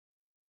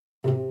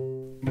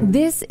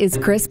This is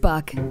Chris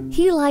Buck.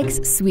 He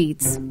likes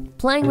sweets,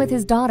 playing with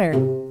his daughter,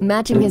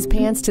 matching his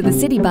pants to the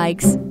city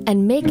bikes,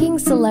 and making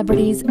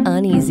celebrities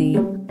uneasy.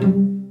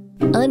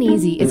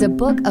 Uneasy is a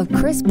book of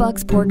Chris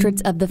Buck's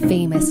portraits of the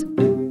famous.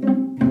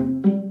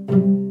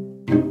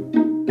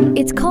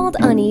 It's called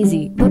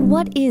Uneasy, but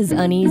what is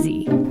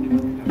uneasy?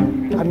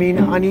 I mean,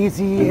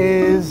 uneasy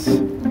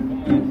is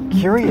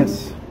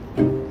curious,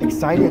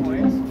 excited,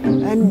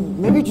 and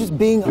maybe just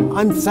being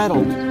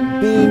unsettled,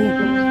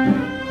 being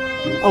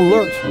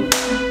alert.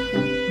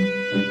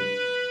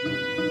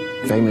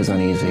 Fame is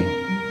uneasy.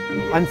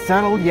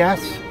 Unsettled, yes,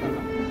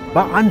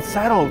 but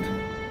unsettled.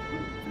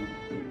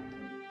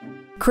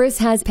 Chris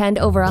has penned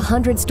over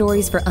 100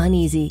 stories for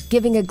Uneasy,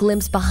 giving a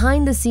glimpse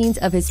behind the scenes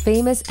of his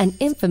famous and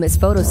infamous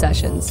photo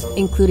sessions,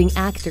 including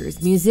actors,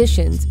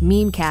 musicians,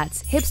 meme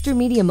cats, hipster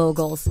media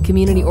moguls,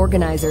 community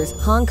organizers,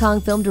 Hong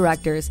Kong film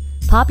directors,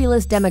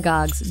 populist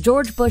demagogues,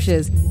 George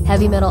Bushes,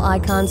 heavy metal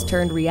icons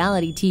turned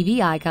reality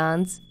TV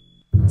icons,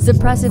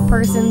 suppressive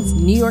persons,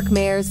 New York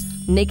mayors,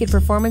 naked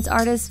performance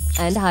artists,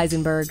 and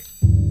Heisenberg.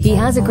 He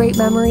has a great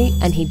memory,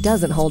 and he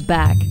doesn't hold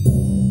back.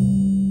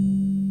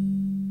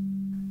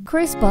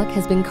 Chris Buck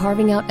has been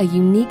carving out a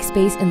unique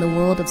space in the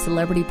world of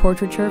celebrity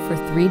portraiture for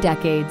 3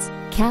 decades,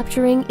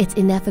 capturing its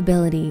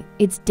ineffability,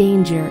 its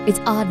danger, its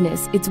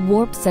oddness, its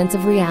warped sense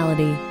of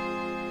reality.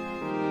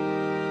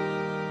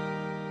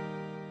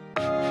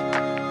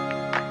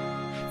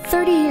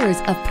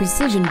 Years of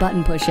precision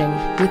button pushing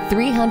with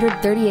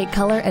 338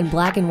 color and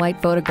black and white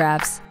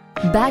photographs.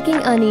 Backing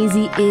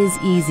Uneasy is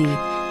easy.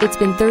 It's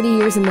been 30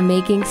 years in the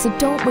making, so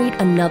don't wait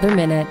another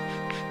minute.